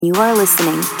You are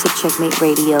listening to Checkmate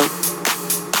Radio.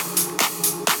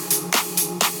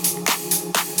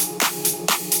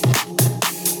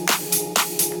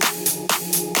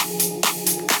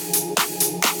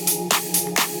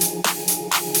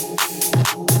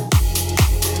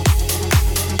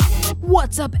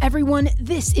 What's up, everyone?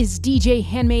 This is DJ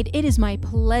Handmade. It is my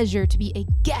pleasure to be a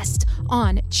guest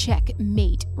on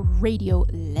Checkmate Radio.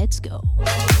 Let's go.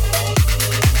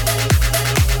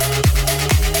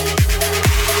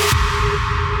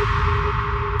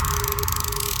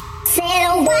 Said,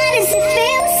 why does it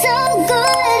feel so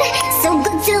good? So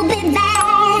good to be back.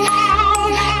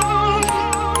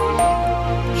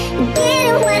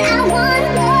 Getting what I want,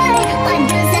 boy. Why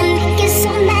does that make you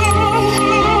so mad?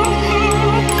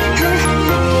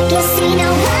 Guess you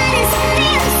know why does it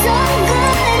feel so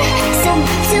good? So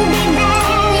good to be back.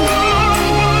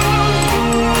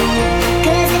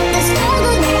 'Cause it's the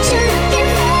struggle that you're looking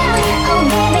for. Oh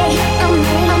baby, oh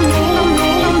me, oh me, oh me, oh me, oh me, oh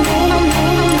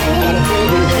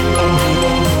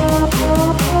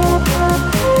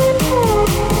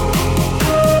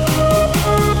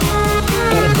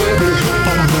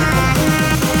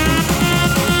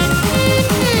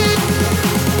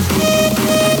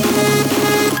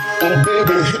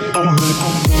me.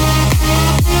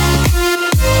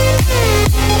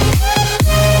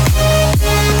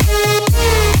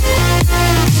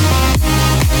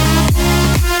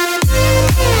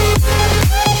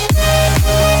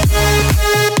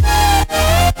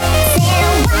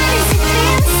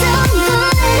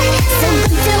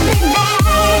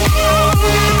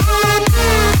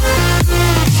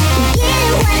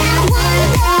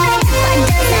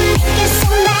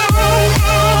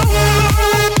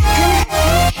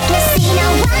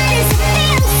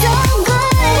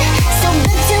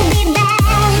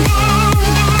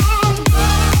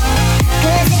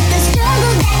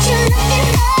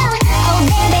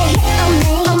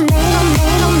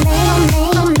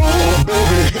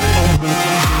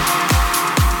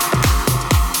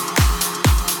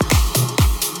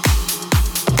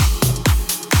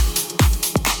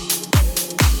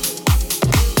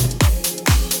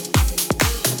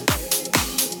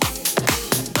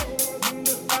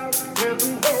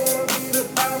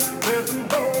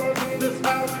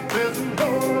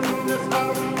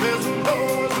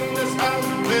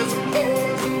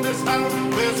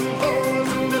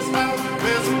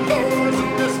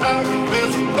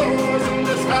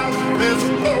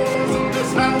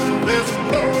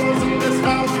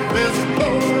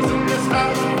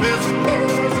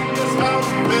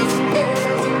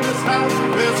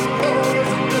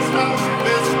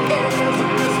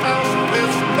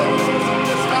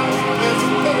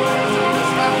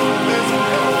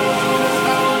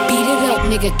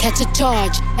 Catch a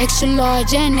charge, extra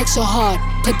large and extra hard.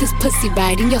 Put this pussy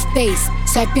right in your face.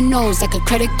 Swipe your nose like a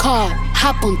credit card.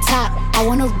 Hop on top, I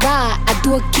wanna ride. I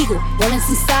do a giggle, rollin'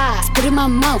 some sides. Spit in my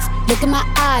mouth, look in my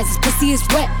eyes. This pussy is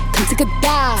wet, come take a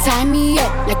dive. Tie me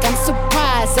up like I'm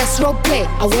surprised. That's roleplay,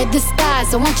 I wear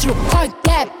disguise. I want you to park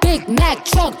that Big Mac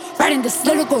truck right in this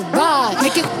little garage.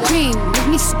 Make it cream, make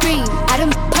me scream. Out in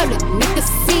public, make a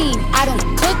scene. I don't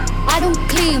cook, I don't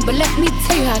clean, but let me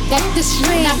tell you, I got this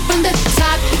ring. Now from the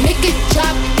top, make it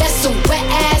drop. That's some wet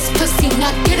ass pussy.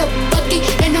 Now get a bucket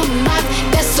and a mop.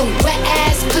 That's some wet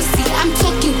ass pussy. I'm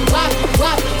talking wop,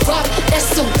 wop, wop. That's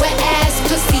some wet ass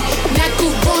pussy.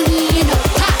 Macaroni in a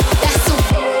pot. That's some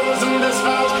in this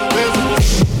house.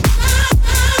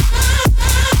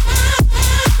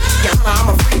 Yeah, I'm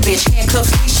a free bitch.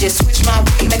 Handcuffs, leashes. Switch my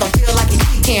weed, make 'em feel like he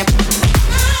can't.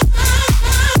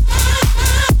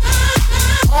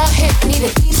 All hit, I need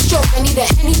a deep stroke, I need a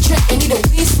Henny drink, I need a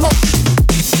weed smoke.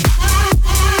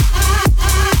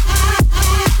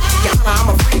 Yeah, I'm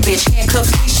a free bitch,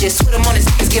 handcuffs, leashes, put him on his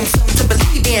knees, give him something to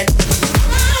believe in.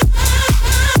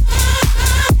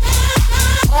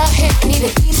 All hit, I need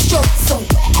a deep stroke, some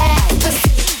wet ass pussy.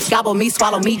 Gobble me,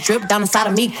 swallow me, drip down inside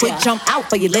of me. Quick jump out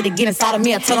for you, let it get inside of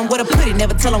me. I tell them where to put it,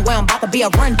 never tell them where I'm about to be. I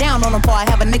run down on them before I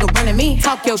have a nigga running me.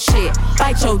 Talk your shit,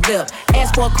 bite your lip.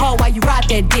 Ask for a call while you ride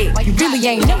that dick. You really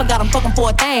ain't never got him fucking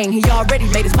for a thing. He already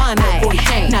made his mind up for he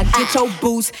came. Now get your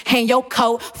boots, hang your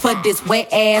coat for this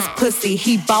wet ass pussy.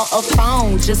 He bought a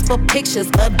phone just for pictures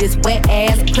of this wet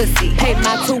ass pussy. Paid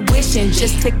my tuition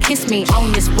just to kiss me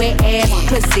on this wet ass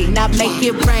pussy. Now make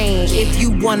it rain if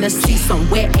you wanna see some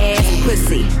wet ass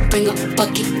pussy. Bring a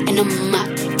bucket and a mop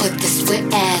for this wet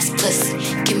ass pussy.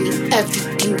 Give me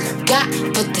everything you got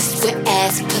for this wet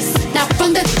ass pussy. Now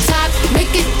from the top,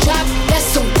 make it drop. That's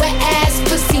some wet ass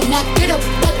pussy. Now get a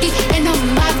bucket and a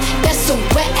mop. That's some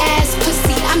wet ass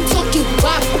pussy. I'm talking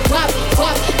wop, wop,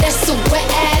 wop. That's some wet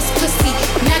ass pussy.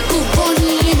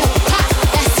 Macaroni in a pot.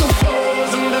 That's some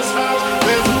in this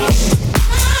house.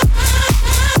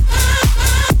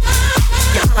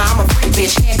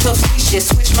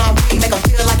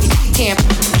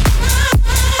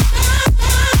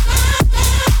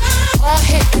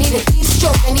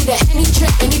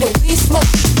 weed smoke.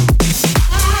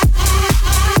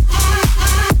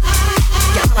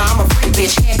 Yeah, I'm a free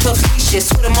bitch, handcuffs,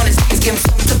 leashes, put him on his knees, give him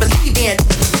something to believe in.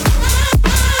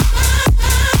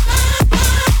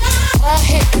 All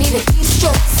head need a deep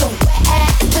stroke, so wet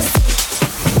ass pussy.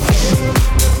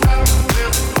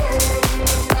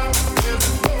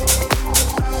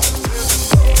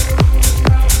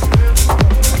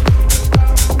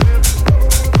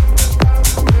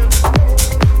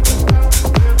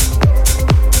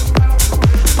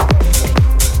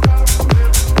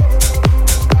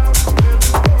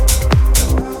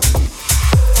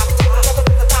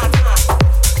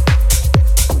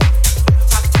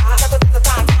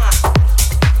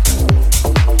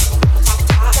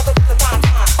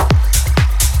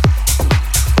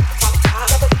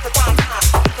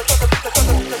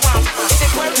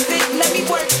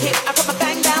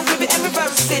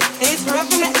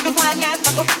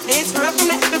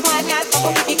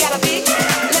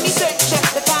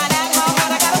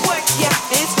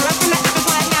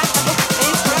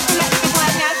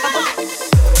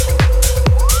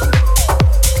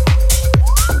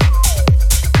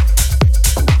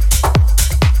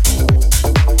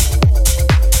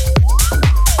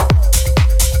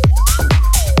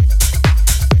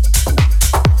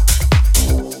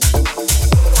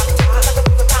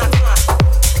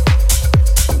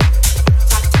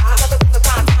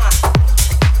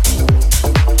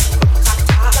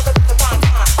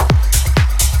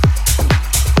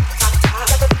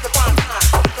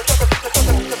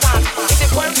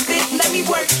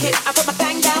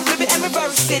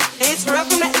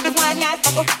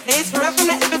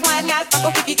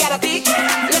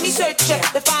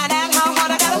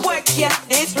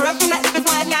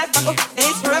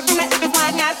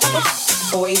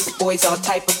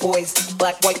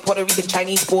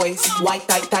 Chinese boys, white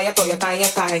tie, tie, toya, tie,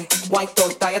 tie, white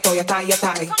toe, tie, toya, tie,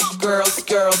 tie. Girls,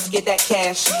 girls, get that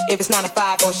cash. If it's 9 to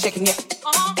 5 or shaking it,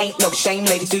 ain't no shame,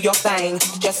 ladies, do your thing.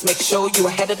 Just make sure you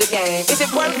ahead of the game. Is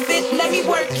it worth it? Let me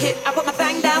work it. I put my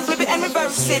thing down, flip it and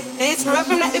reverse it. It's rough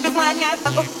from that if it's flying out.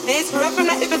 It's rough from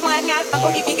that if it's flying out.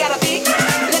 If you got a big,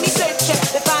 let me search it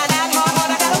to find out how hard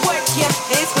I gotta work. Yeah,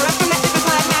 it's rough from that if it's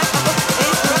flying out.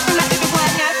 It's rough from that if it's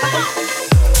flying out.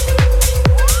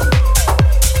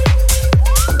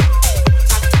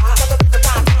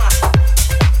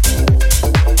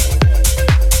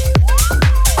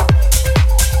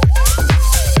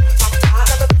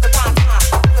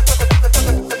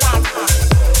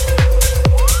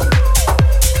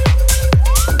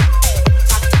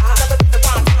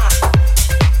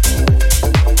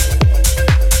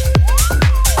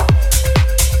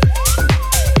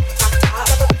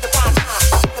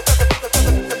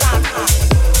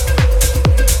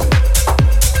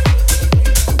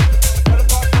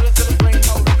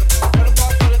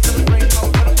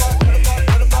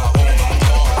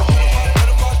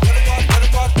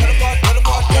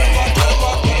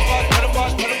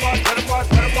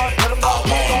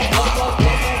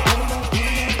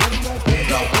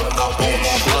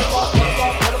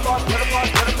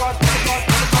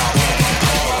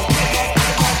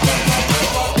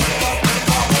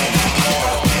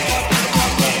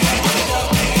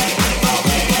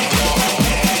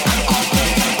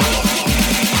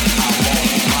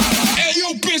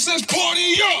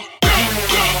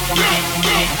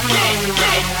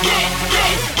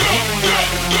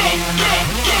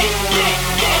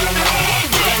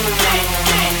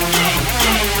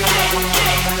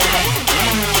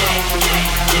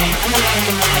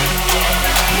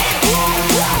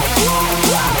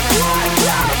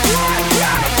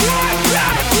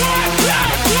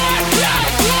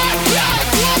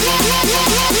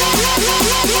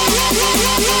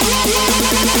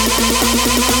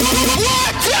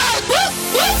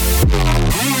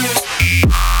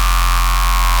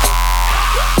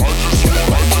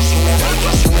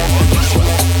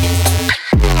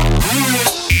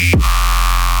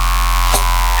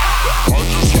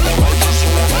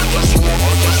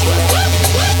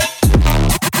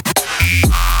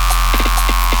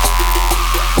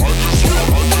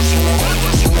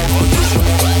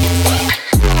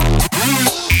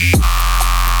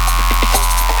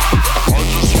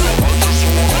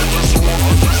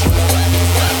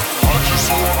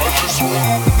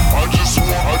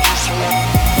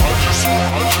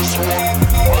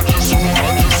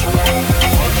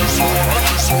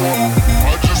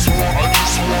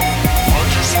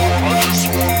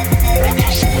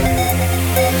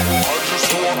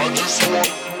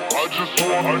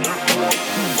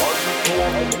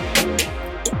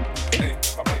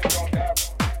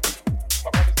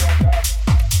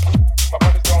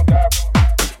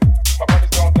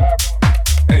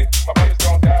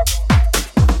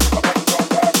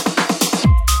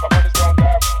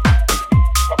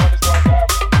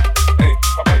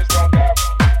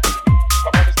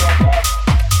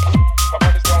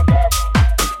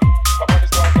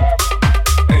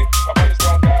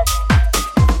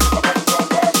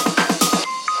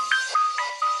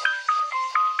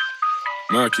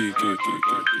 Murky.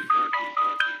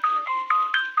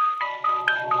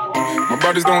 My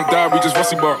brothers don't die, we just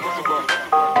rusty bark.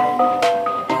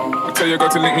 I tell your girl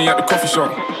to link me at the coffee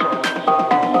shop.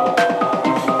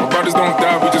 My brothers don't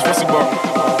die, we just rusty bark.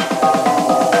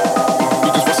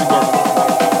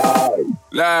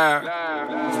 Lie.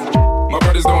 My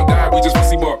brothers don't die, we just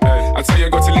rusty bark. I tell your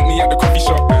girl to link me at the coffee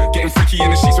shop. Getting freaky in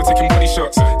the sheets, we're taking body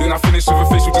shots. Then I finish with a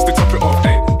facial just to top it off.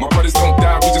 My brothers don't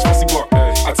die, we just rusty bark.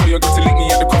 I tell your girl to link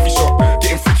me at the coffee shop.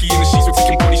 Getting freaky in the sheets, we're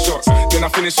taking body shots. Then I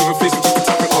finish with a facial just to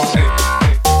top it off.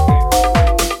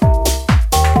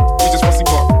 We just rusty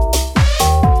bark.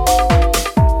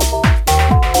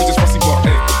 We just rusty bark.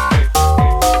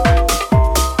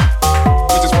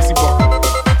 We just rusty bark.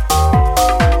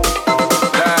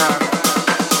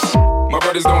 My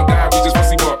brothers don't die, we just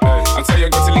rusty bark. I tell your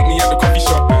girl to link me at the coffee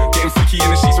shop. Getting freaky in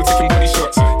the sheets, we're taking body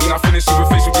shots. Then I finish with a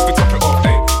facial just to top it off.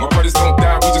 My brothers don't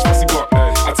die, we just rusty bark.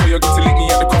 I tell your girl to link me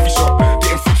at the coffee shop.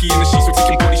 Getting freaky in the sheets, we're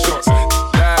taking body shots. My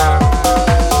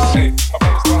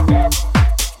brothers don't die.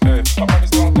 My brothers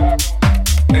don't die.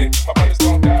 My brothers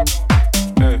don't die.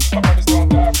 My brothers don't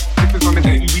die. This is on the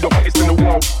city, we the hottest in the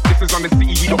world. This is on the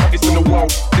city, we the hottest in the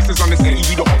world. This is on the city,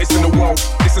 we the hottest in the world.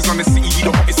 This is on the city, we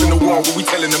the hottest in the world. What we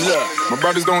telling them, look. My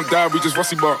brothers don't die, we just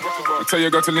rusty bark. I tell your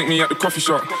girl to link me at the coffee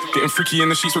shop. Getting freaky in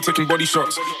the sheets, we're taking body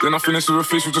shots. Then I finish with a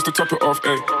facial just to top it off.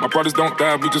 My brothers don't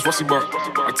die, we just rusty bark.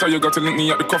 I tell your girl to link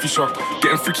me at the coffee shop.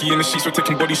 Getting freaky in the sheets, we're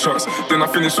taking body shots. Then I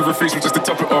finish with a facial just to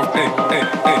top it off.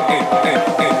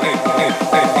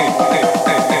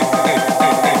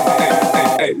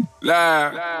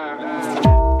 Lie.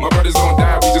 My brothers don't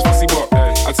die, we just rusty bark.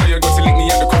 I tell your girl to link me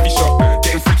at the coffee shop.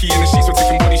 Getting freaky in the sheets, we're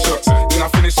taking body shots. Then I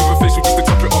finish with a facial just to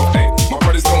top it off. My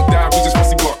brothers don't die, we just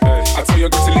rusty bark. I tell your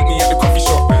girl to link me at the coffee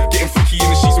shop. Getting freaky in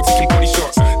the sheets, we're taking body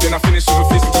shots. Then I finish with a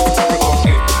facial just to top it off.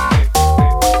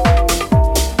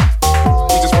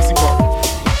 We just rusty bark.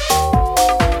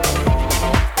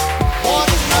 What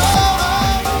is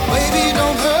love? Baby,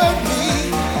 don't hurt me.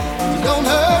 Don't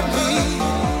hurt me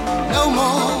no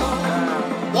more.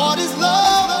 What is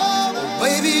love?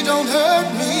 Baby, don't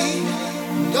hurt me.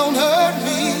 Don't hurt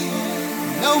me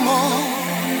no more.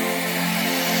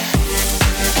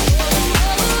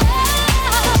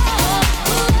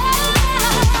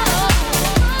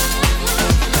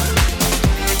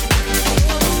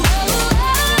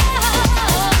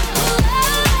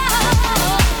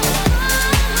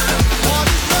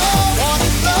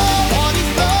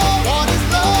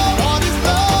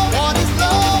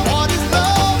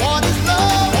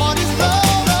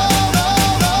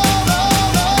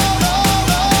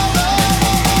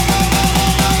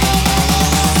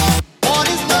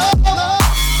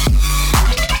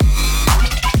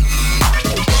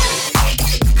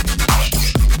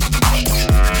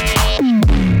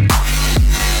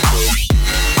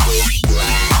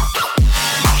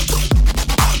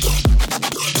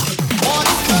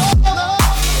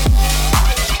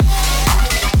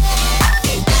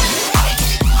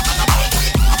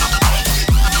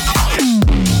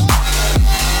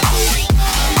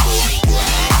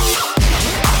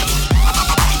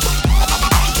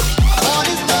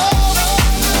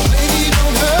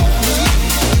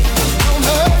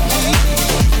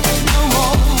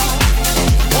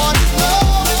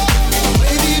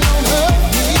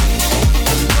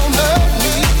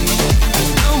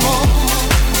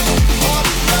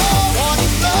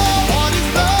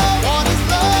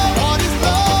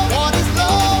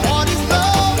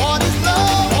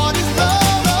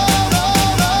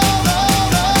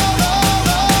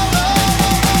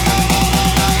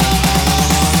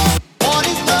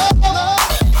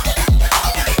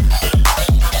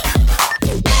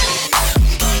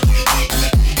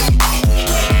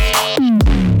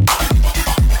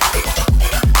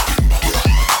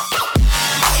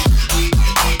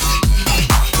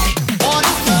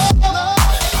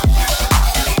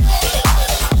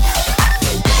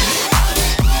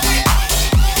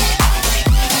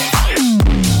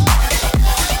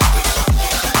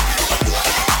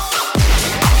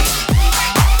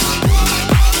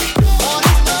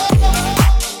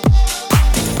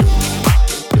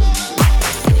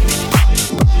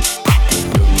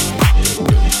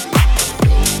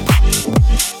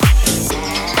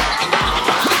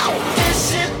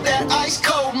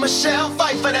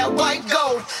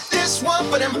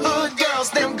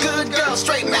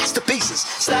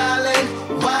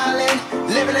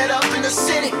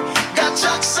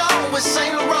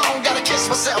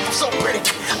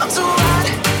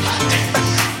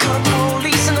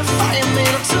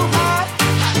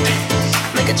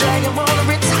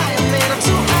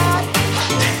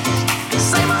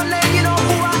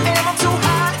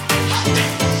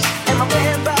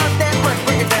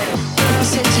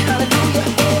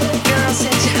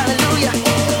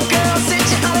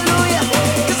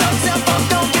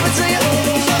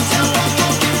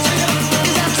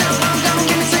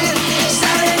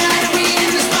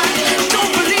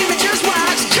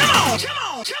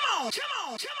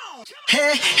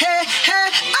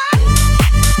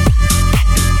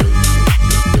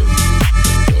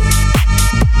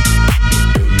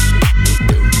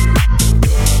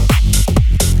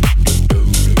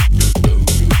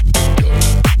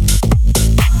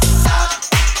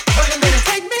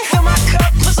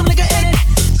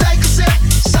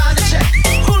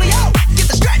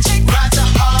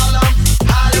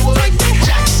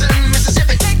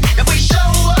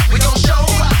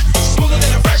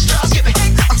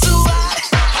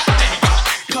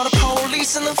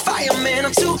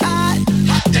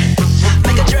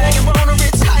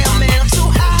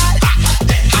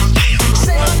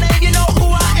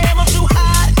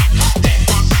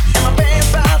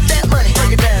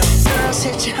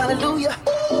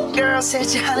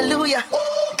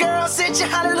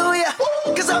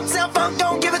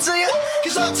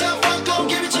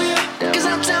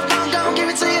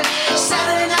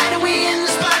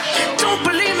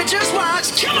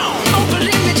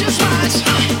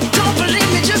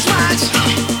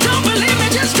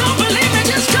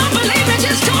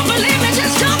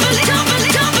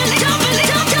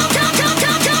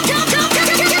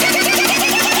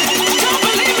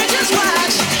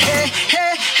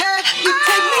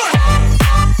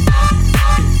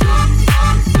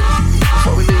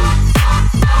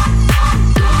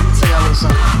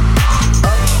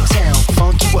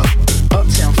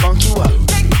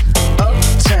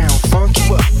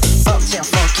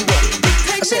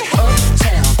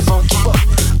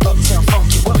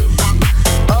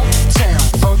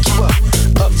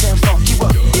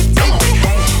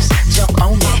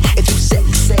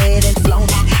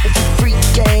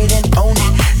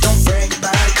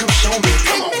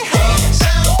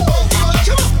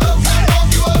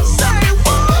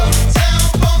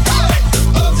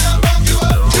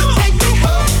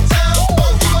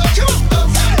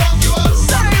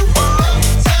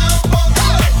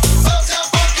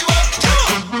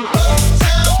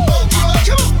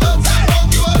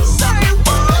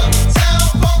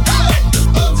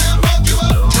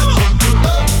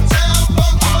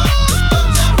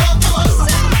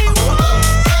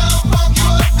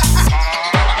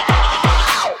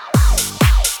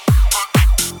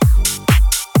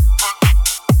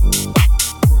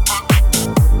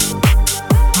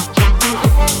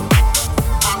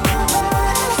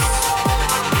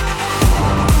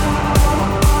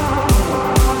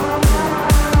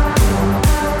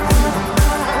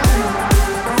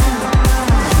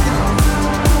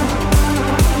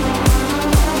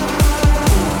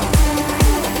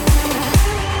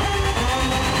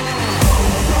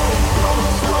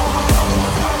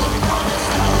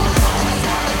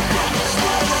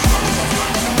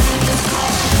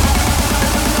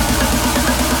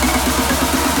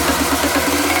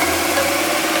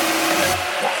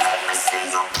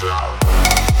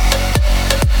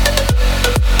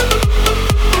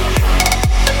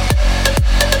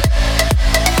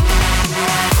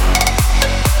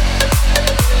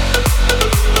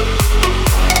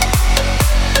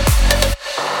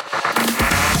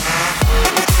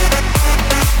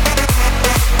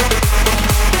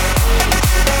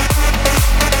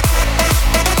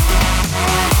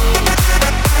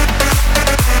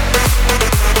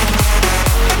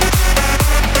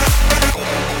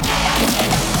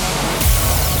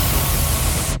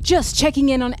 Just checking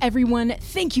in on everyone.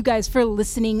 Thank you guys for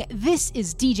listening. This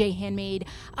is DJ Handmade.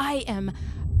 I am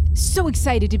so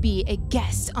excited to be a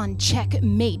guest on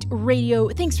Checkmate Radio.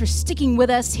 Thanks for sticking with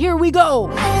us. Here we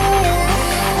go.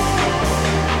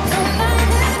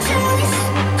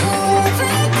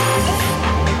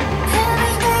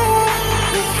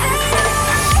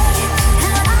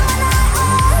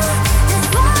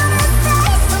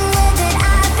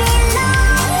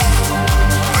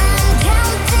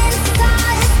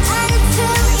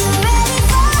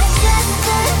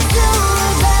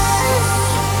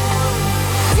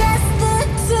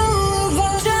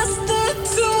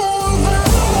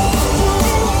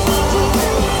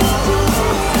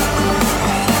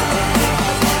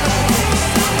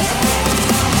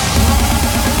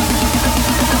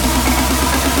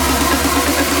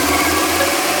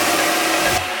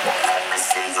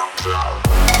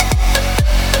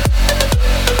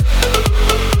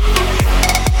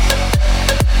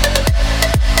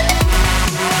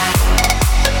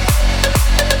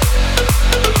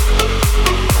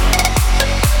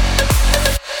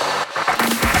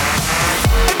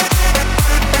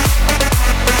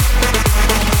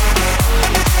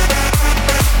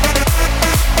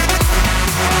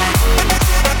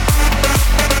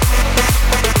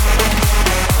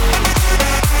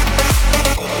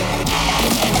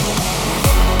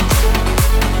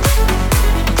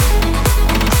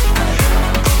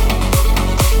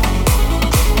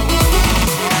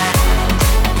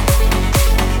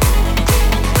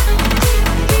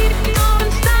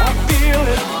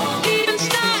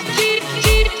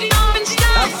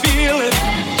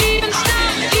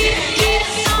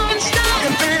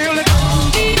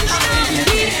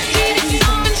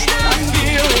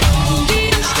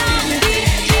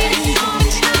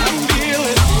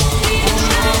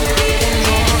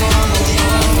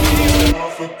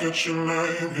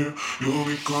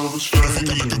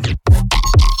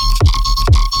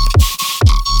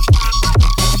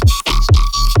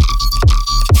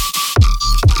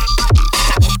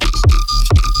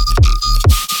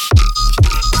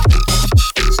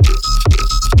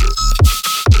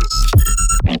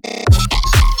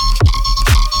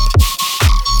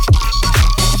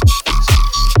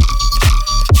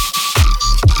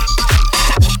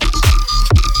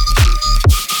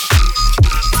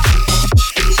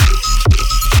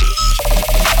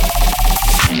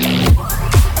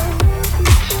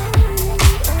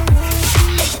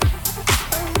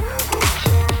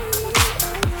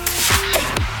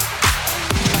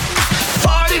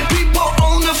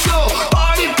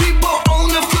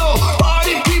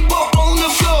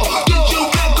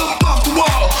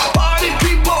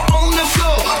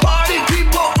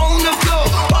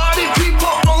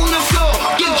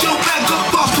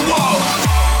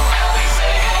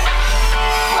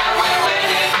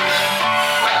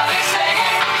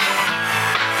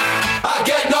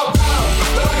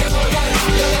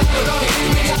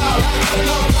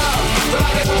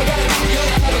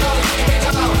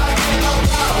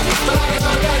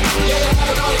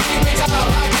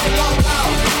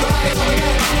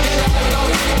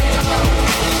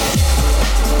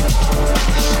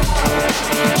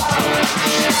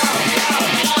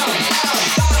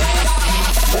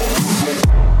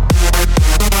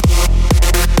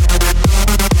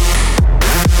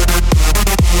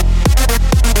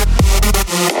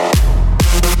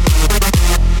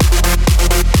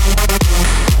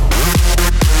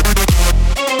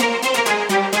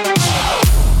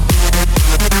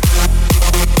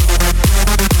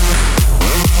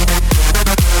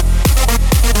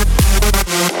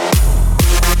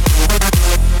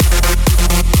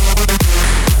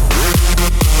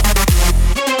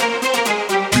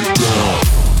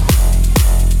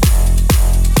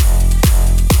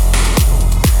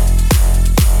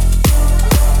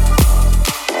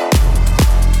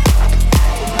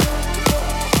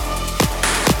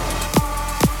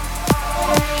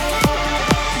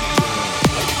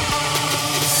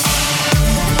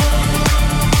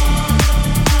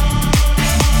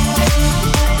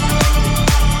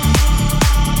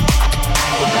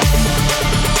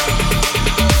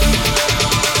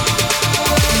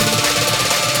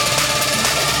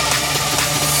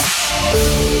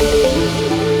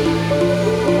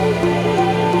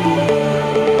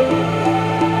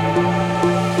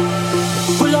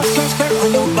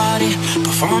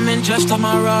 Just on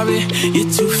my Rari, you're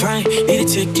too fine, need a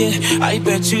ticket. I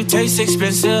bet you taste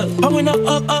expensive. Pouring up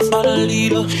about a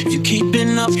liter. If you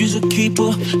keeping up, you's a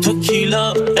keeper.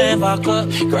 Tequila and vodka,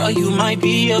 girl, you might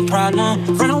be a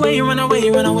problem. Run away, run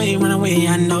away, run away, run away.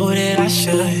 I know that I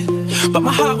should. But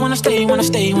my heart wanna stay, wanna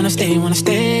stay, wanna stay, wanna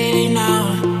stay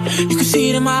now. You can see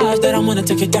it in my eyes that I wanna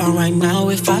take it down right now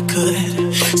if I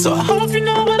could. So I hope you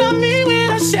know what I mean when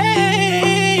I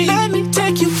say, let me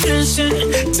take you dancing.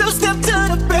 Two-step to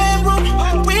the bedroom.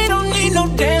 We don't need no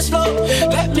dance floor.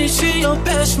 Let me see your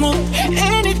best move.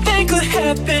 Anything could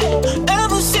happen.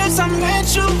 Ever since I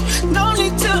met you, no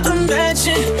need to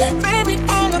imagine. Baby,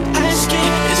 all I'm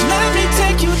asking is let me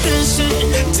take you dancing.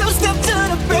 Two-step to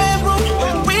the bedroom.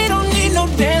 We don't need no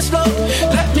dance floor.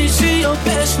 Let me see your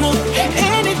best move.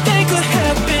 Anything could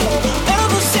happen.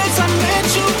 Ever since I met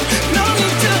you, no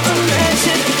need to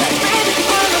imagine. Baby,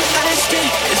 all I'm asking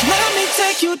is let me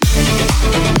take you.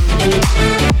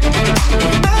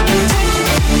 Let me take you.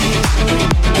 Let me take you.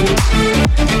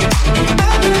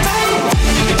 Let me take you.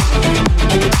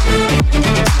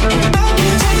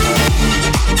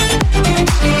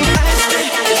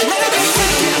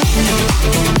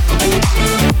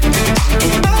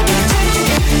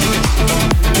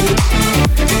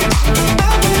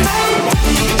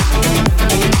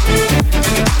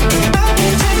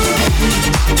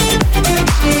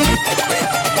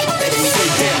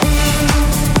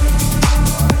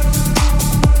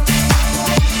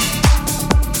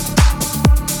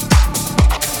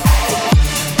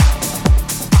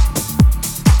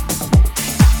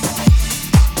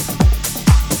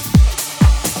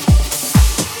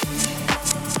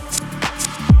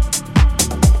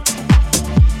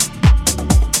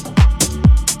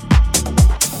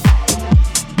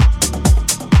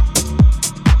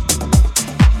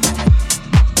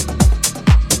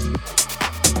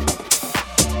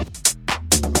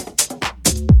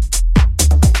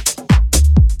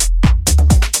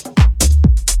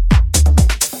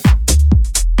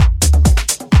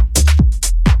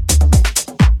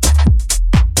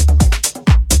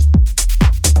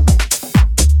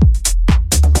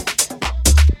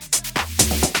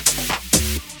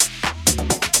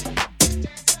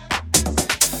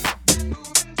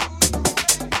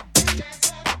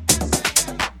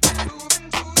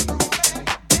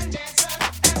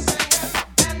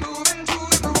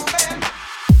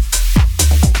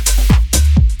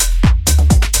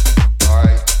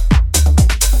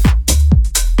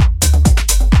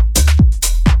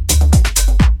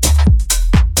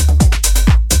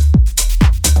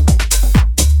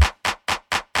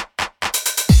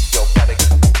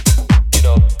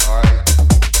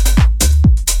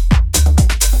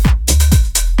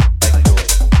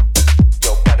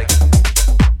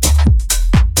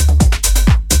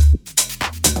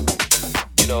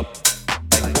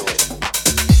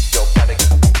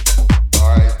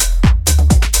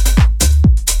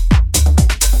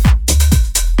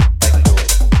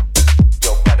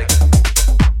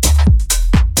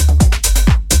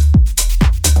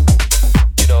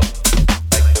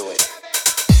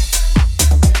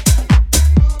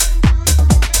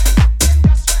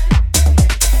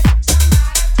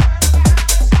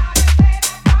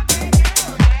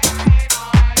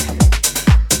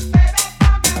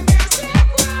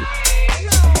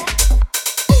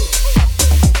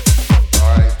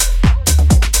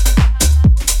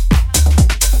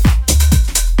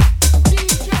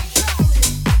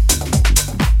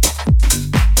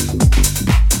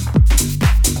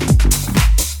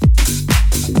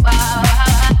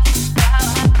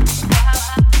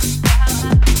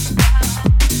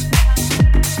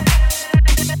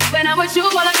 When I'm with you,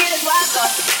 all I get is locked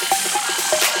up.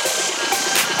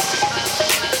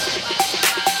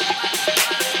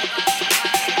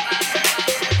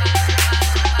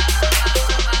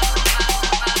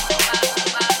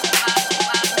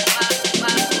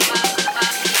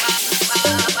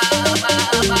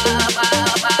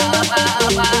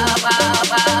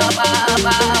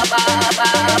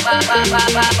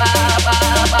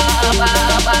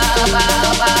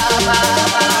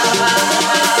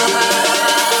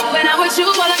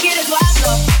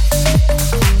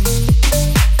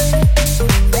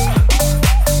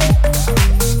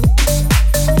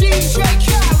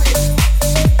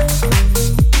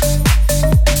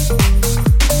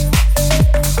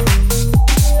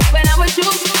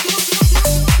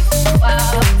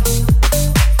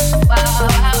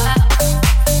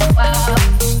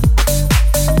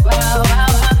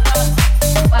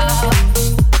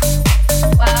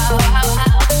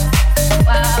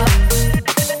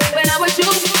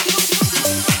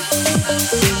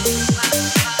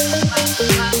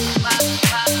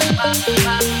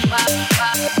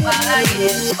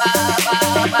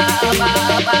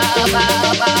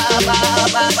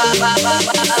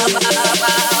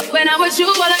 When I'm with you,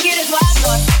 all I get is locked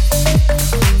up.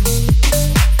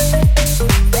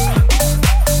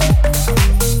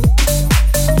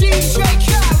 DJ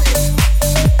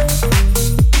Khaled.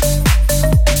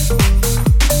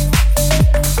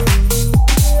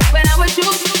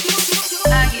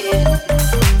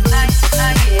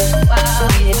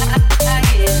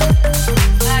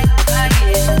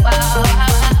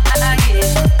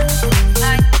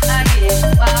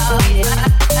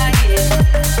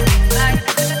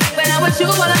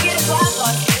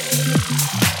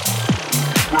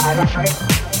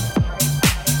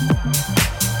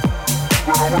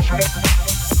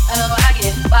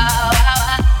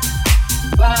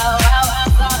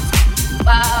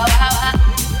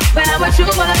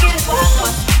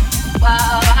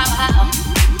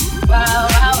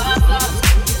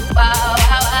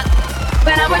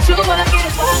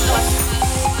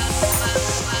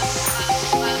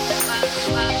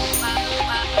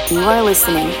 You are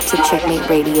listening to Checkmate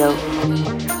Radio.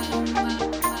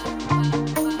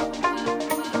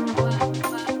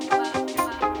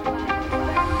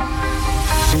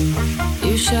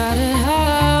 You shout it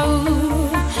out,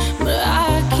 but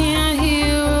I can't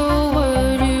hear a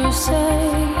word you say.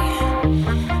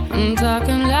 I'm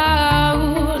talking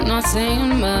loud, not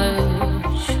saying much.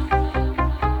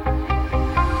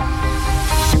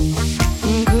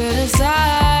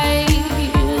 Criticize,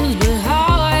 but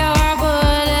how your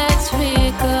bullets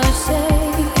ricochet.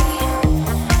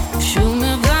 Shoot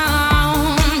me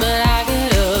down, but I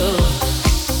get up.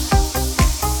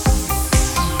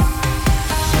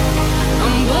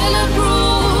 I'm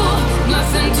bulletproof,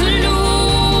 nothing to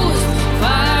lose.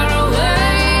 Far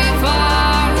away,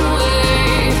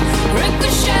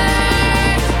 ricochet.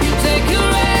 You take your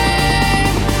aim.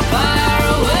 Far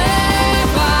away,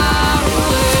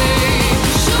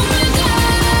 shoot me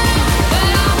down, but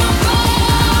I won't fall.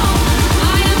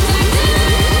 I am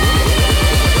titanium.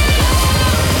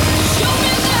 Shoot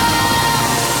me down,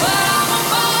 but I won't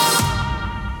fall.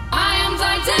 I am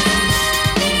titanium.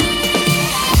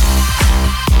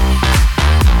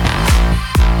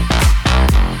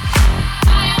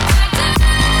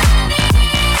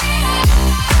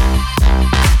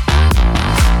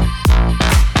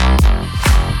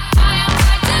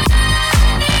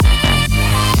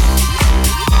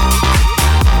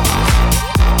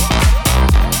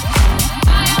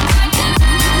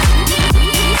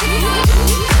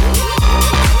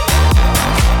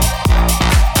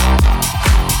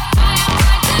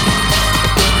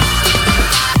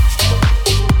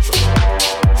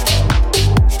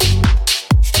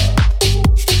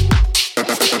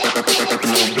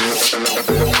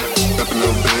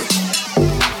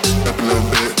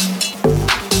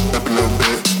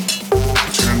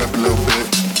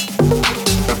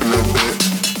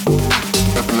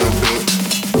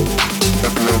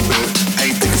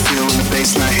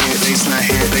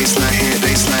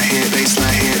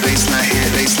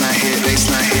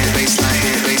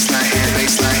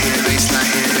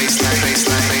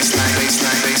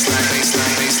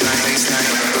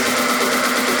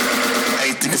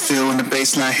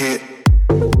 Baseline hit.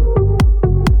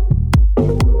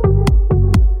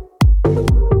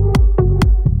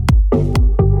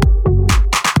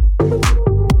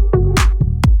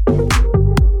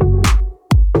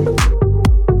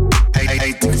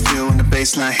 Hey, think you feel when the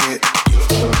baseline hit?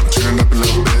 Turn it up a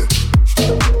little bit.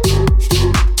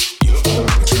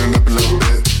 Turn it up a little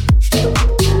bit.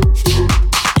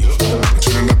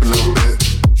 Turn it up a little bit.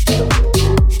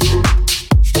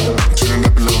 Turn it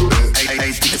up a little bit. Hey,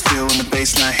 think you feel when the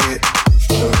baseline hit?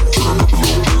 Turn it up a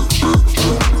little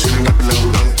bit. Turn it up a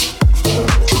little bit.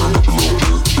 Turn it up a little bit.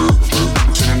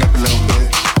 Turn it up a little bit. Turn it up a little bit.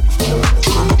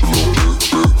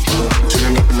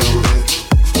 Turn it up a little bit.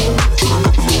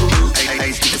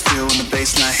 Hey, think you feel when the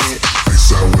baseline hit? Face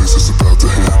sideways, it's about to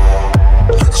hit.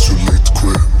 It's too late to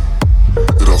quit.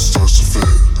 It all starts to fit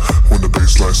when the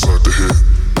baseline start to hit.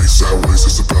 Face sideways,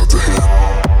 it's about to hit.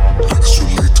 It's too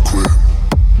late to quit.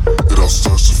 It all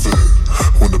starts to fit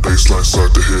when the baseline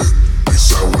start to hit. Face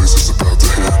sideways, it's about to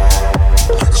hit.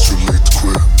 It's too late to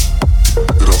quit.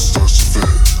 It all starts to fit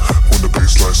when the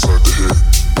baseline start to hit.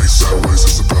 Face sideways,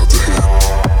 it's about to hit.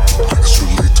 It's too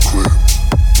late to quit.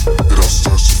 It all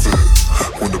starts to fit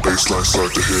when the baseline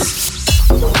start to hit.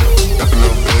 Up a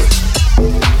little bit.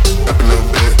 Up a little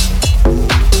bit.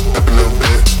 Up a little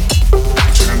bit.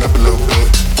 Turn it up a little bit.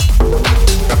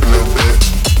 Up a little bit.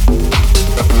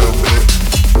 Up a little bit.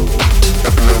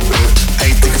 Up a little bit.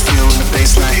 Hey, think you feel when the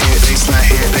baseline hit? Baseline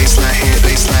hit. Baseline hit.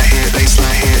 Baseline hit.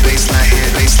 Baseline hit. Baseline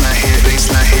hit. Baseline hit.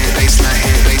 Baseline hit. Baseline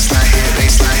hit. Baseline hit.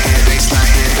 Baseline hit. Baseline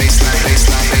hit. Baseline.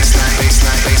 Baseline. Baseline.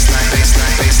 Baseline. Baseline.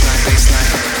 Baseline. Baseline. Baseline.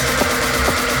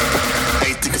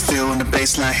 Hey, think you feel when the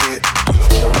baseline hit?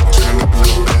 Turn up a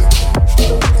little bit.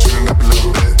 Turn up a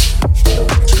little bit.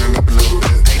 Turn up a little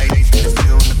bit. Hey, think you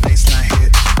feel when the baseline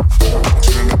hit?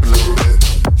 Turn up a little bit.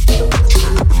 Turn up a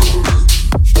little bit.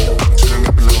 Turn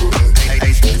up a little bit. Hey,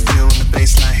 think you feel when the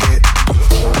baseline hit?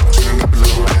 Turn up a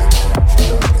little bit.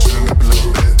 Turn up a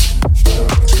little bit.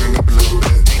 Turn up a little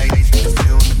bit. Hey, think you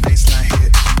feel when the baseline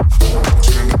hit?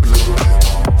 Turn up a little bit.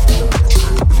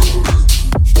 Turn up a little bit.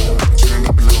 Turn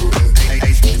up a little bit.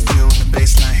 Hey, think you feel when the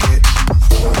baseline hit?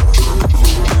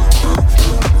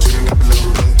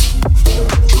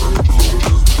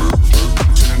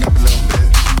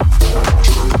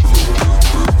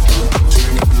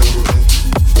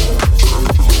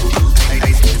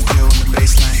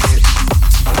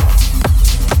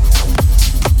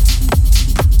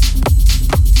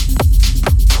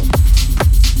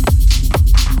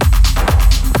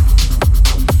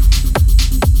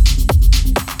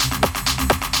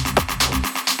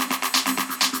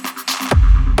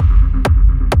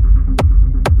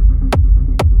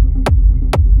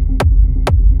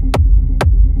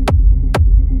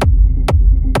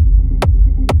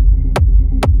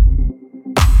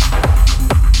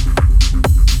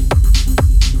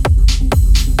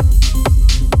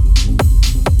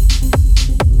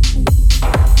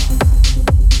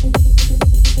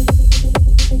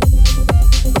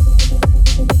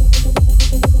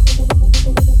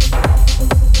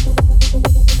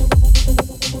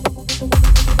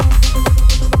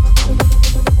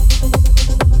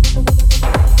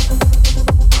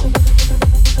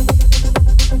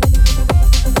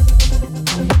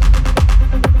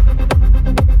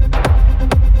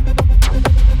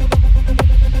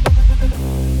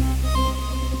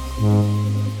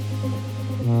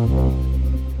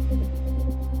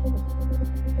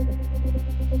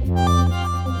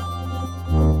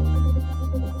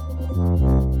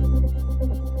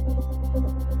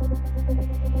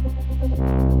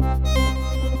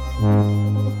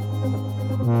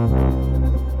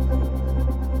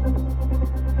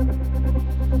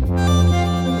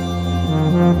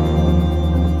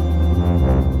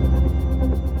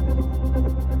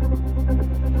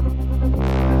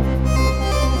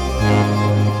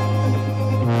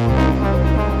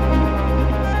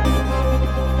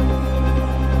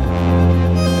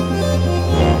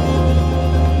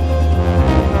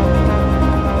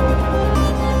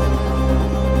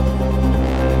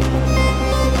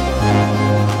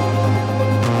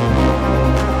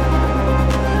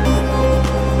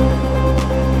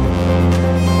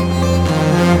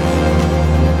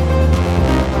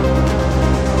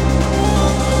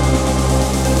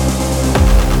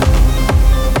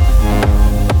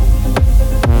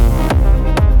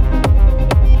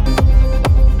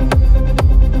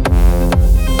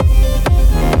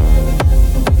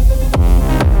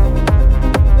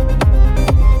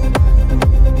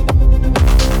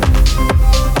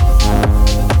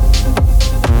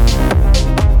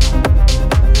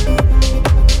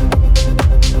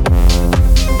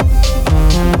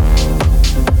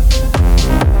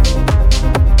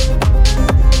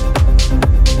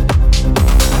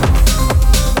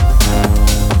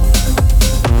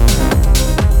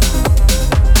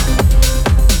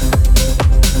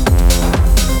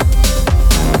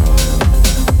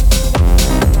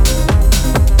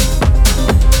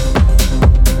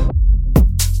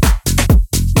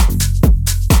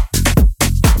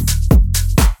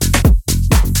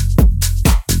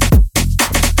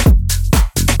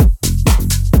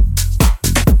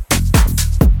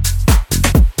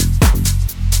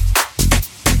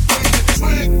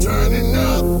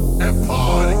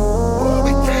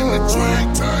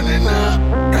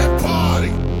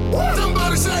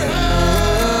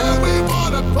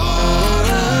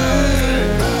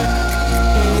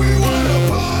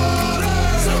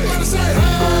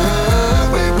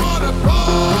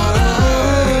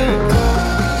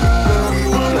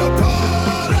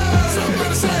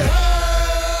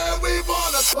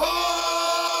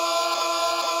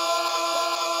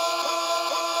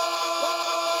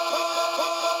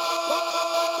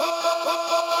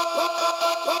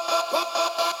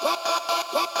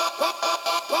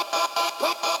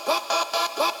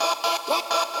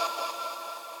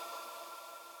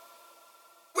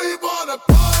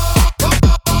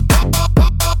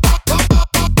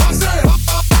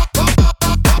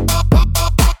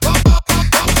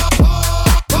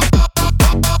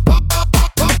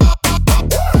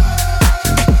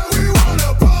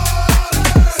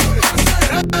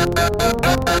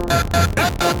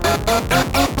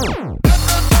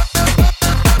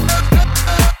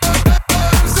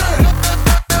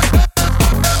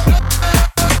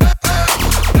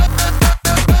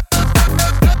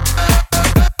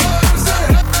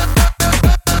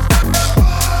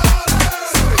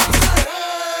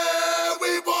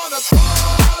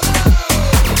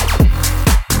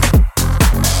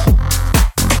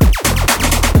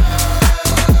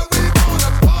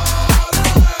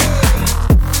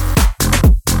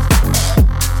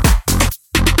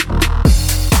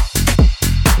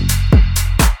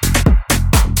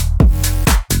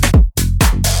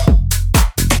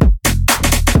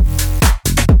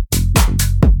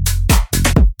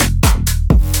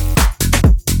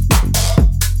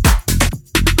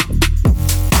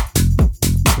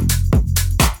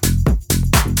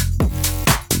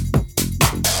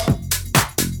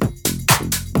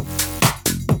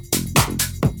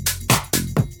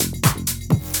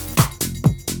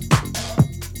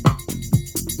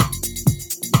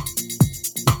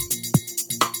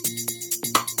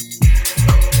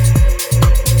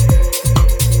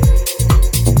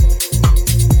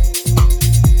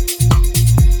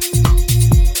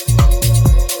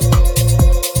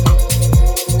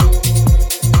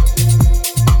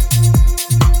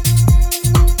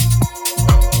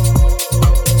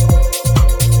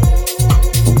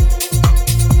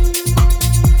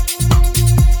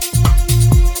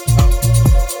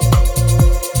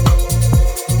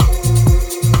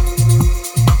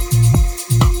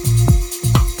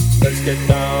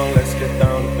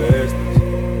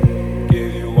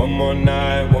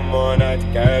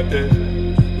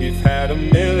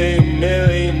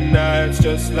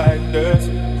 just like this.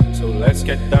 So let's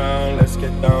get down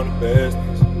to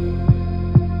business.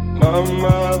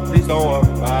 Mama, please don't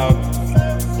worry about me.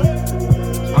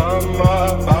 I'm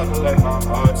about to let my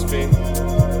heart speak.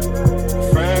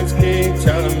 Friends keep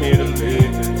telling me to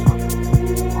leave it.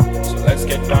 So let's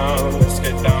get down to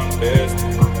business.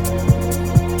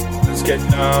 Let's get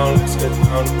down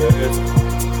to business.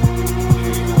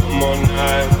 One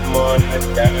more night,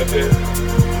 got it.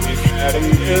 We've had a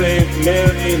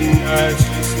million nights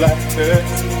just like this.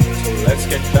 So let's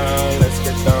get down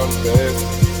to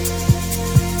business.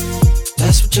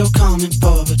 That's what you're coming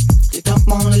for, but they don't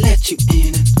wanna let you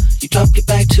in it. You drop your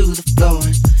back to the floor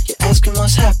and you're asking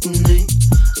what's happening.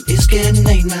 It's getting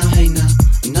late now, hey now,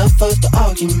 enough of the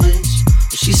arguments.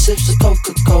 When she sips the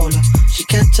Coca-Cola, she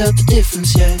can't tell the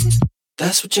difference yet.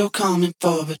 That's what you're coming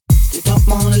for, but they don't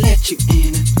wanna let you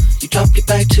in it. You drop your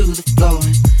back to the floor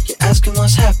and you're asking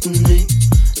what's happening.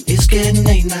 It's getting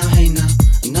late now, hey now,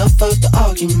 enough of the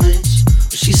arguments.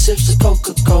 When she sips the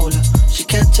Coca-Cola, she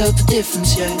can't tell the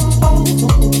difference yet.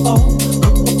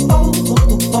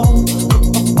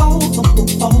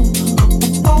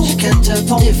 She can't tell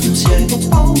the difference yet.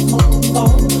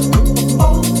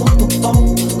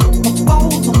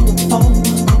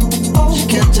 She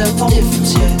can't tell the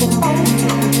difference yet.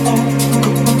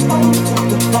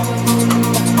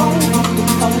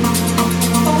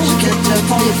 She can't tell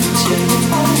the difference yet.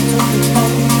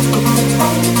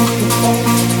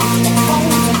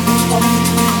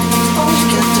 She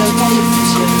can't tell the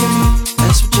difference yet.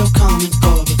 That's what you're coming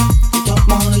for, but they don't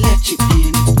wanna let you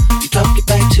in it. You drop your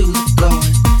back to the floor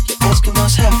and you're asking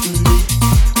what's happening.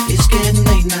 It's getting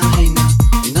late now, hey now,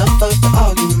 enough of the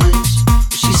arguments.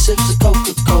 When she sips the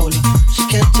Coca-Cola, she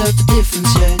can't tell the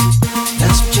difference yet.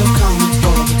 That's what you're coming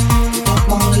for, but they don't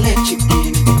wanna let you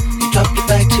in it. You drop your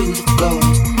back to the floor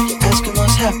and you're asking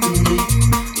what's happening.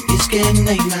 It's getting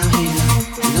late now, hey now,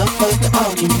 enough of the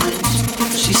arguments.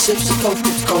 When she sips the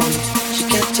Coca-Cola, she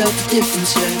can't tell the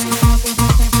difference yet.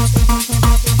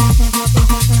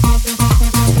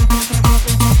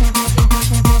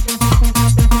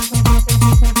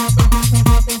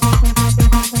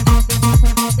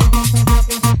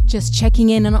 Just checking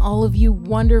in on all of you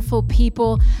wonderful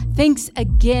people. Thanks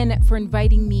again for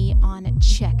inviting me on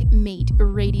Checkmate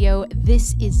Radio.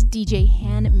 This is DJ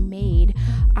Handmade.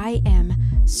 I am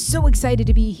so excited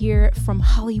to be here from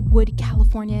Hollywood,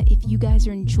 California. If you guys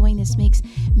are enjoying this mix,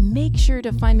 make sure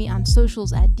to find me on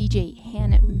socials at DJ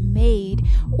Handmade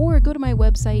or go to my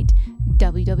website,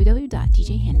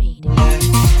 www.djhandmade.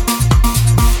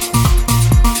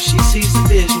 She sees the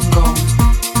vision going.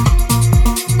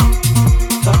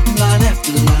 Fucking line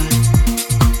after line.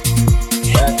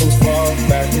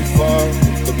 Back and forth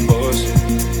with the bullshit.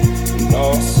 No,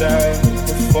 I said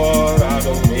before, I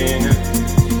don't mean it.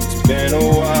 It's been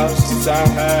Once I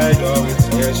had your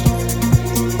attention,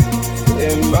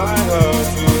 in my heart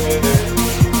to hit it.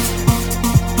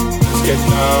 Let's get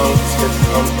down to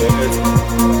business.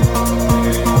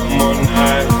 More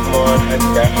night, more night,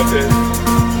 got this.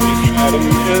 We've had a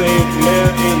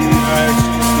million nights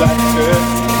just like this.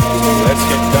 So let's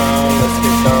get down to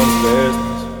business.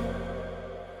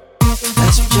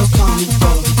 That's what you're coming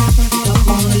for. We don't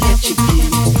wanna let you in.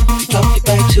 We drop you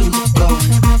back to the floor.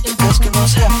 You're asking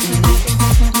what's happening.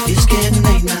 It's getting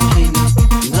late now, hey now.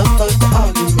 Enough of the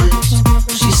arguments.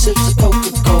 She sips the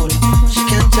Coca-Cola. She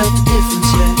can't tell the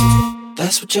difference yet.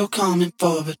 That's what you're coming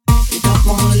for, but we don't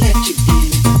wanna let you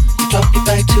in. We drop you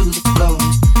back to the floor.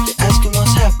 You're asking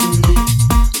what's happening.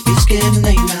 It's getting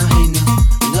late now, hey now.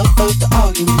 Enough of the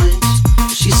arguments.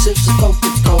 She sips the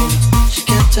Coca-Cola. She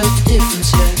can't tell the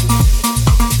difference yet.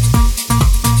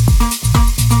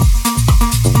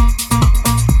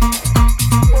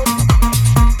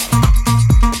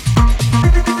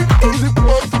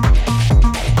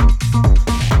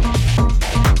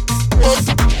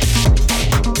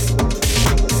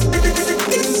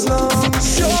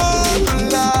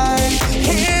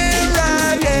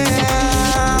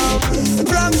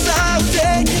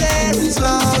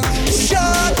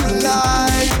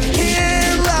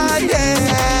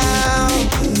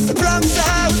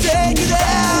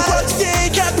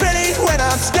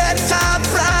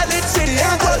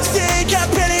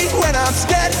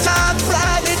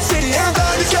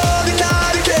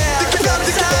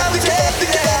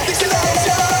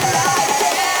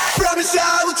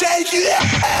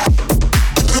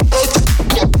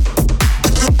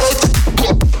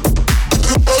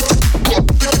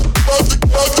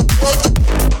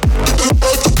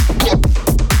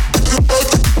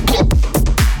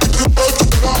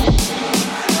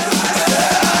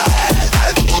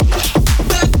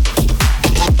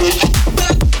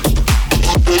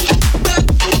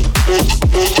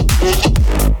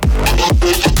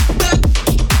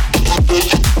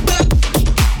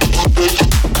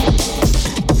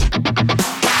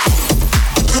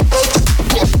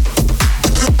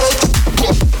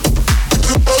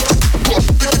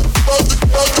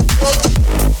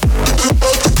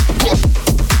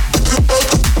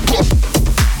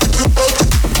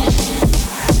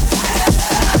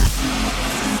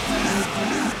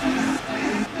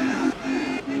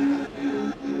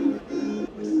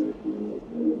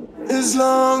 As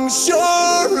long as you're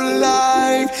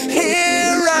alive,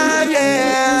 here I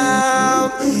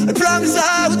am. I promise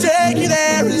I will take you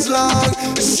there. As long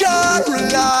as you're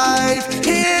alive,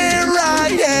 here I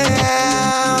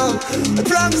am. I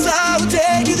promise I will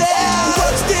take you there.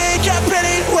 What's the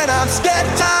happening when I'm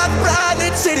stepped out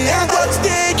private city? What's the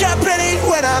happening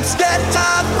when I'm stepped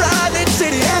out private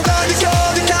city? I'm gonna go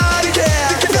to night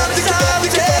again. I promise I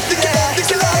will take you there.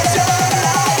 As long as you're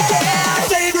alive, yeah.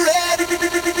 Savor it.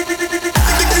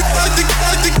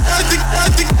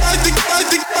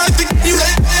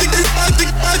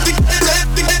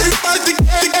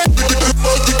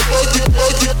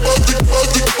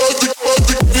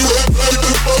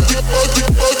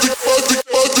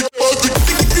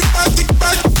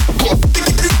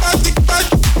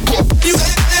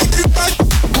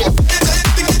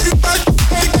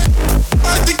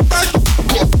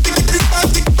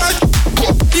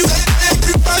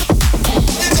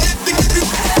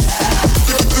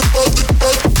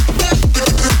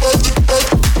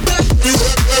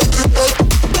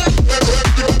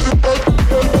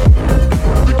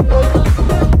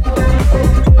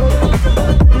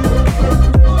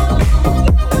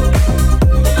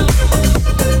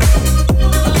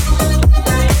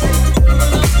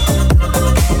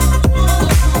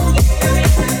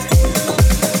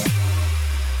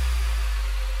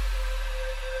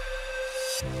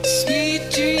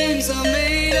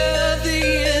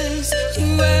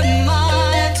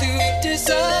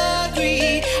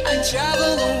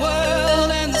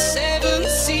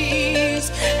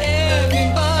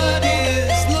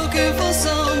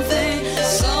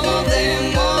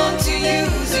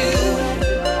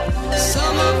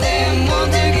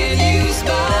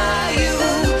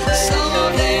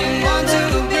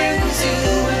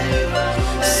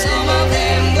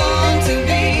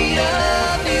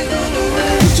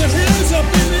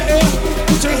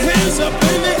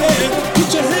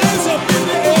 Put your hands up in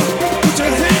the air.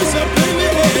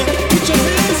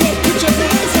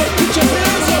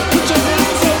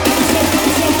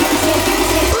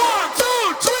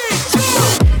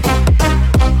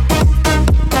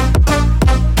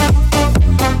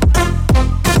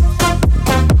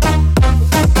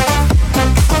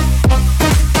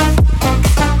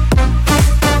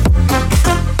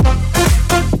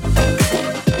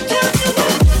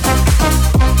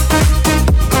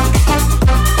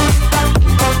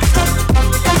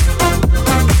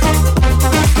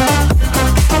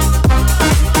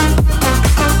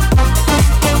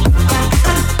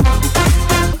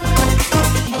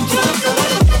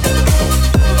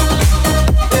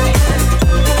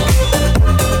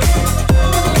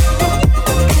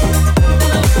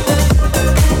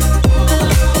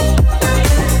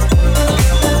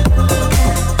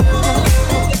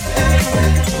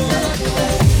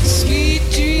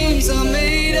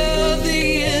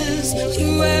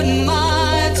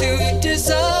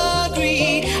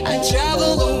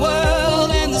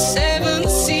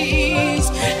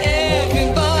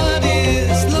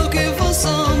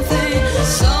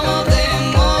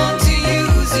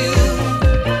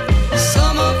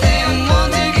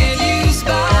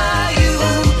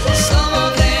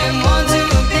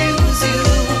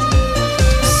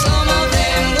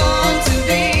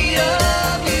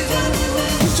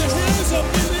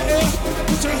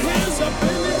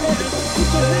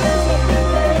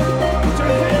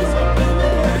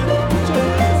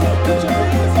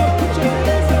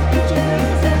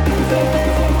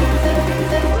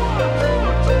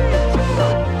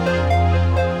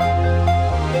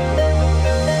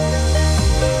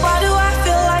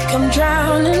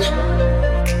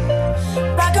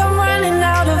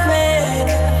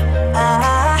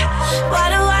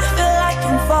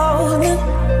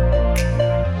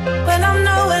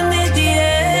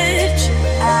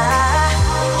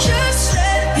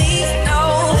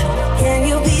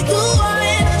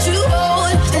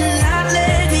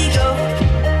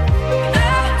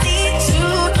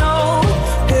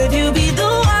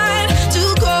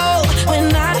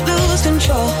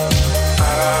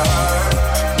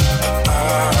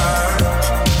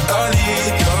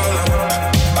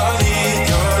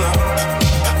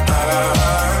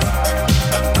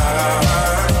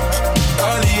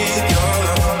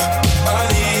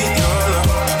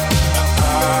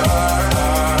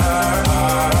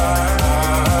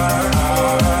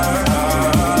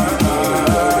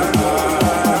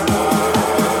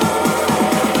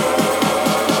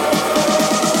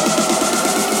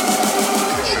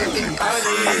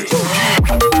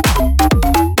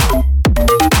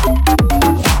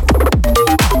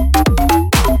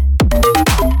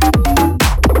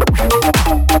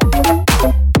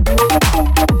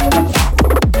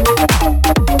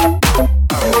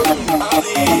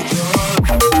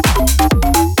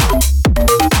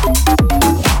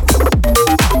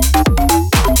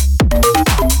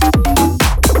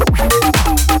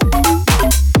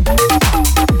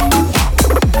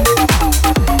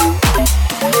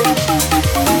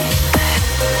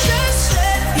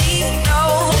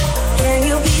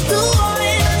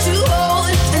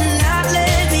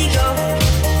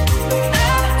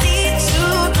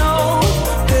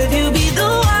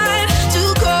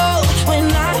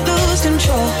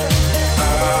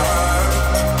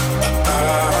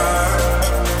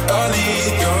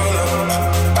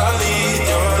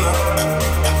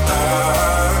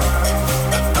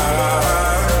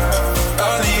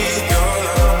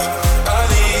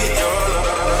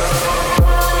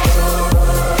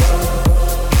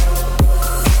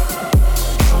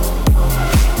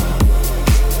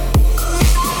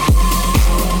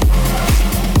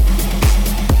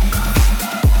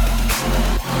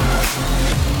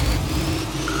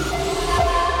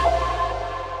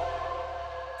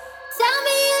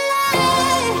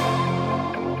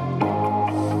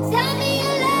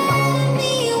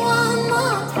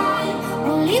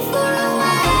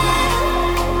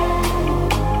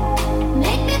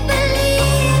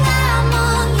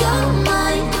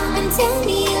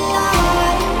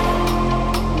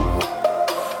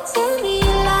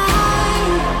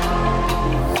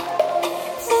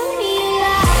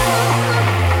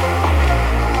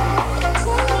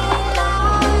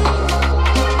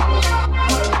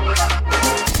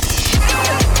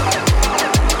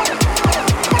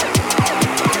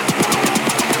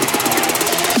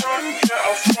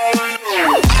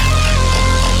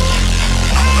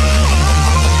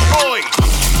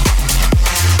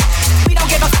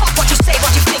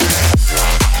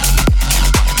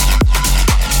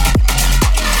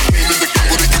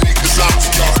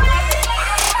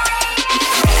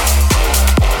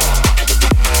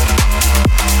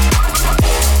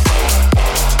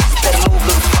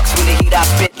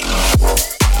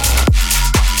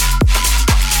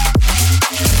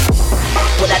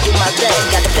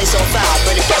 405,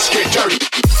 ready, let's get dirty.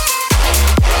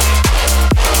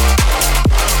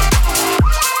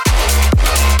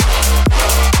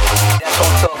 That's what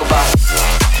I'm talking about.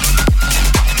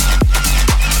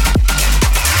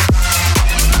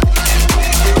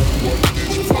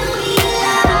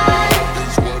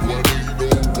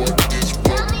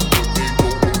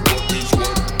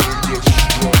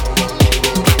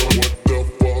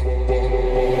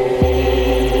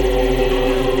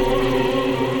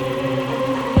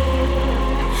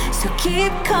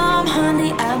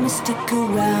 Stick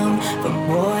around for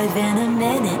more than a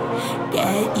minute.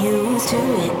 Get used to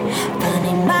it.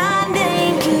 Funny, my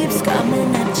name keeps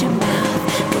coming at your mouth,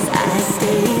 'cause I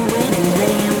stay winning,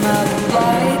 laying up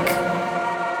like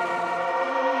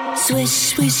swish,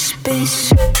 swish,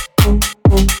 bish.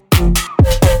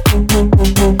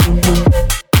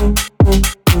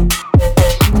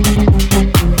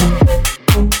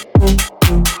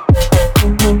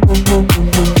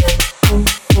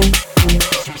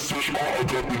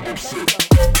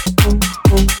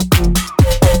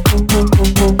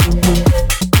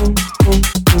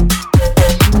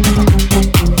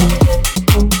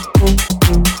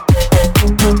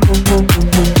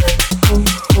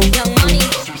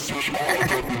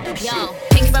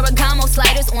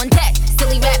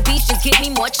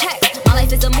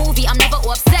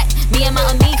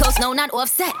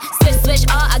 Offset, swish, swish,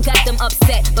 all I got them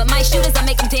upset. But my shooters, I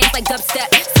make them dance like dubstep.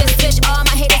 Swish, swish, all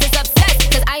my haters is upset.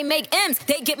 'Cause I make M's,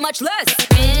 they get much less.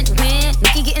 Man,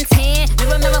 Nikki getting tan. You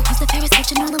remember who's the favorite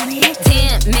switching all the land?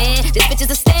 Damn, man, this bitch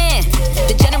is a stand.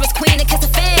 The generous queen that kiss a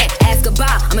fan. Ask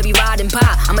goodbye, I'ma be riding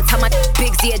by. I'ma tell my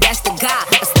big Z, that's the guy.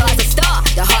 A star's a star,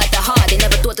 the heart. They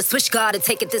never thought the switch guard would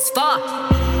take it this far.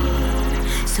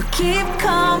 So keep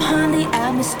calm, honey,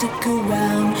 I'ma stick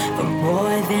around for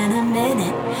more than a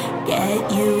minute.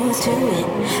 Get used to it.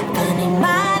 Funny,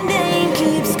 my name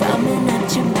keeps coming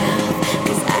at your mouth,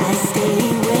 'cause I stay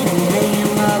winning,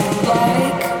 laying up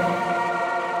like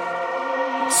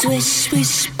swish,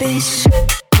 swish, bish.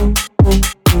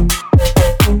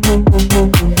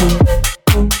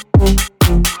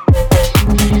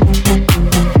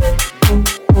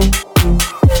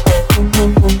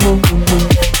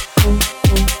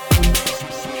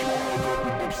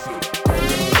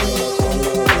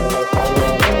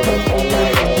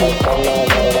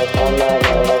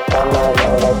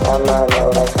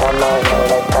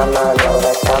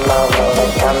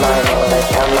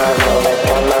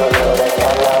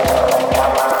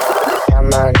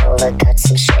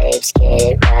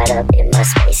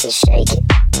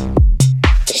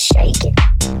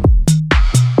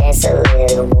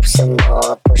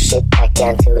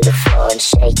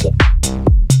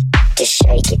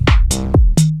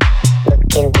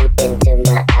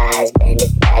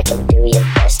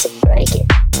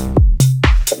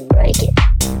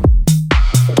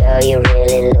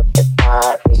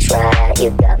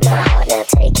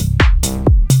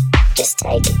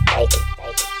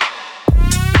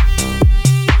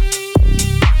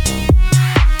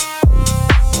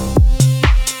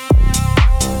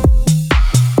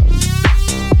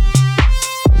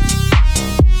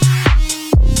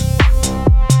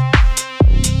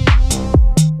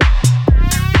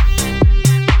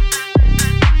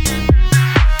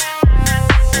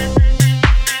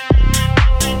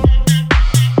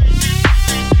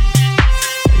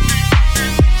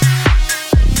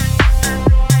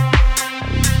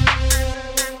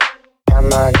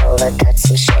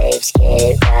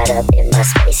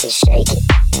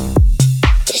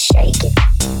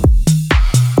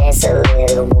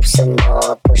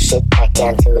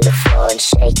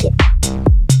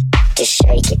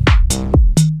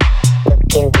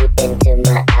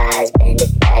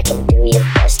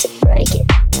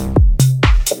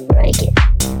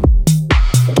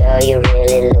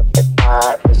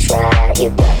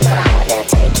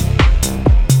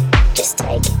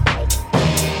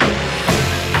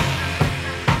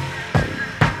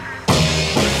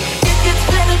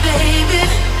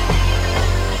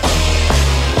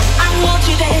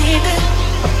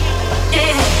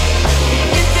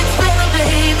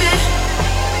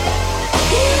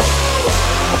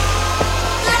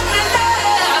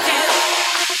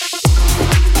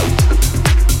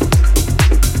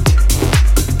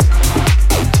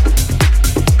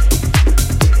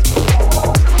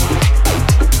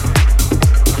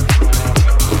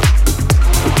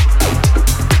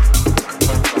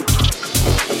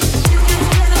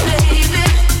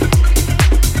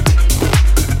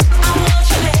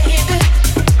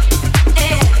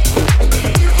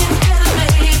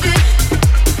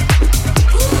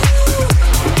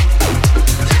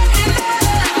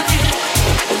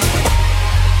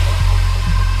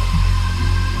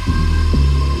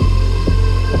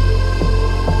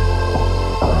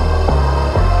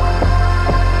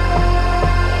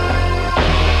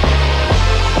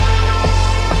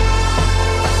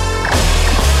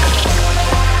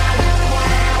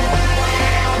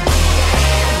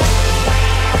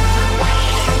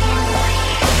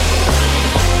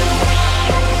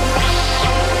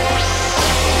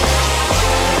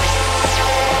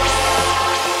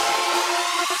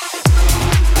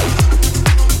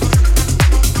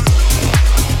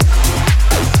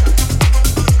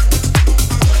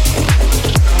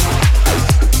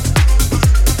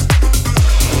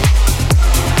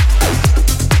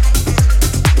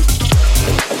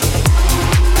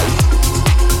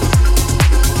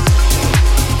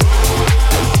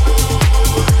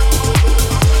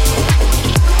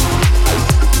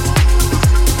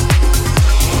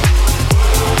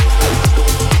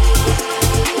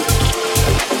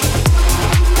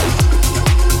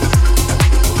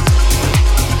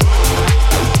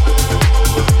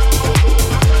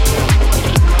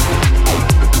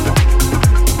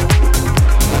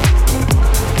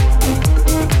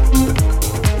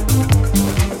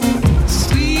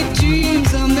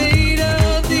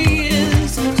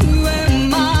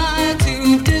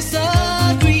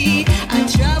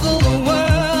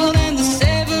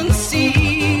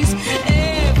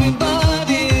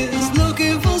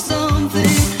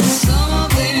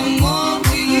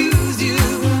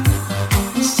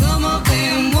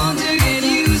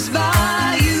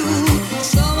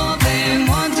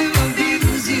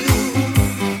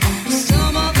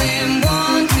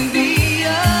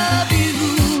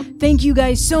 you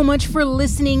guys so much for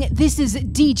listening. This is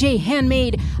DJ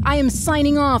Handmade. I am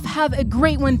signing off. Have a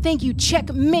great one. Thank you,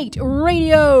 Checkmate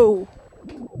Radio.